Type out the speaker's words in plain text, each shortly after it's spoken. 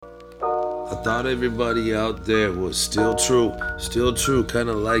I thought everybody out there was still true,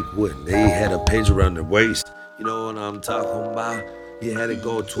 kinda like when they had a page around their waist. You know what I'm talking about? You had to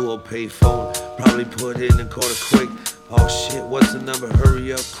go to a payphone, probably put in a quarter quick. Oh shit, what's the number?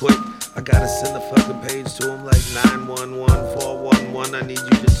 Hurry up quick. I gotta send the fucking page to him like 911411. I need you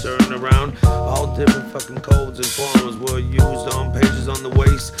to turn around. All different fucking codes and forms were used on pages on the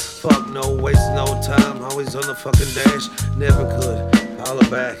waist. Fuck no, waste no time. Always on the fucking dash. Never could holler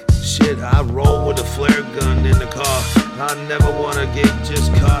back. Shit, I roll with a flare gun in the car. I never wanna get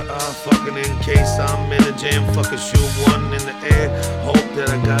just caught. Fucking in case I'm in a jam. Fucking shoot one in the air. Hope that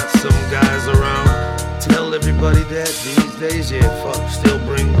I got some guys around. Tell everybody that these days, yeah, fuck, still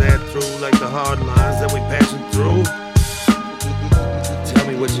bring that through like the hard lines that we passing through. Tell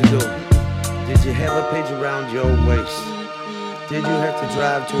me what you do. Did you have a page around your waist? Did you have to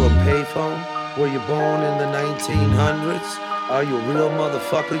drive to a payphone? Were you born in the 1900s? Are you a real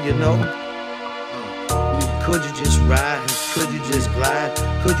motherfucker, you know? Could you just ride? Could you just glide?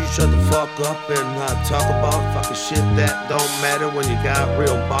 Could you shut the fuck up and not talk about fucking shit that don't matter when you got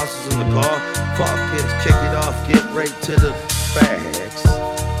real bosses in the car? Fuck it, kick it off, get right to the facts.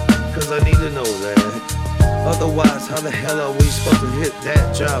 Cause I need to know that. Otherwise, how the hell are we supposed to hit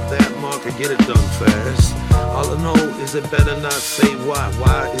that job, that mark, and get it done fast? All I know is it better not say why.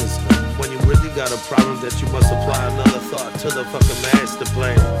 Why is when you really got a problem that you must apply another thought to the fucking master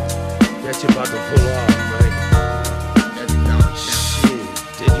plan that you're about to pull off, man. Shit,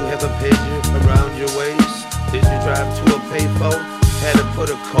 did you have a pager around your waist? Did you drive to a payphone? Had to put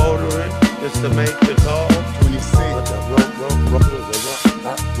a quarter in just to make the call? 26. What the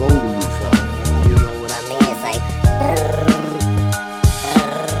rotary phone? You know what I mean? It's like.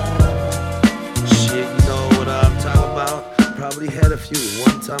 Shit, you know what I'm talking about? Probably had a few.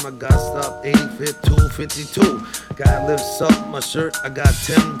 One time I got stopped 8252. Guy lifts up my shirt. I got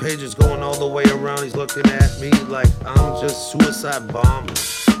 10 pages going all the way around. He's looking at me like I'm just suicide bomb.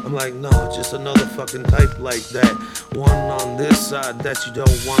 I'm like, no, just another fucking type like that. One on this side that you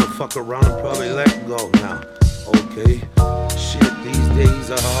don't wanna fuck around and probably let go now. Okay, shit, these days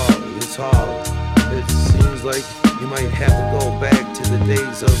are hard. It's hard. It seems like you might have to go back to the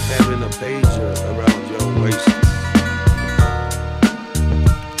days of having a pager around your waist.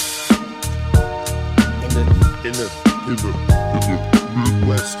 In the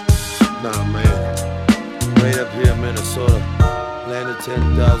Midwest. Nah, man. Right up here in Minnesota. Land of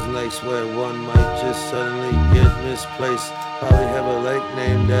 10,000 lakes where one might just suddenly get misplaced. Probably have a lake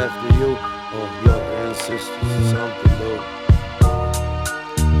named after you or your ancestors or something, dude.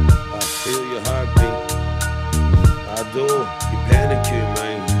 I feel your heartbeat. I do. You panicking,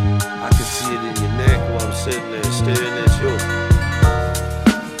 man. I can see it in your neck while I'm sitting there staring at you.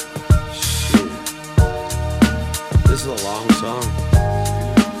 This is a long song.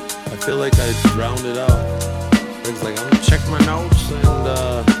 I feel like I drowned it out. It's like I'm gonna check my notes and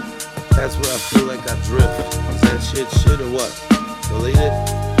that's where I feel like I drift. Is that shit or what? Delete it?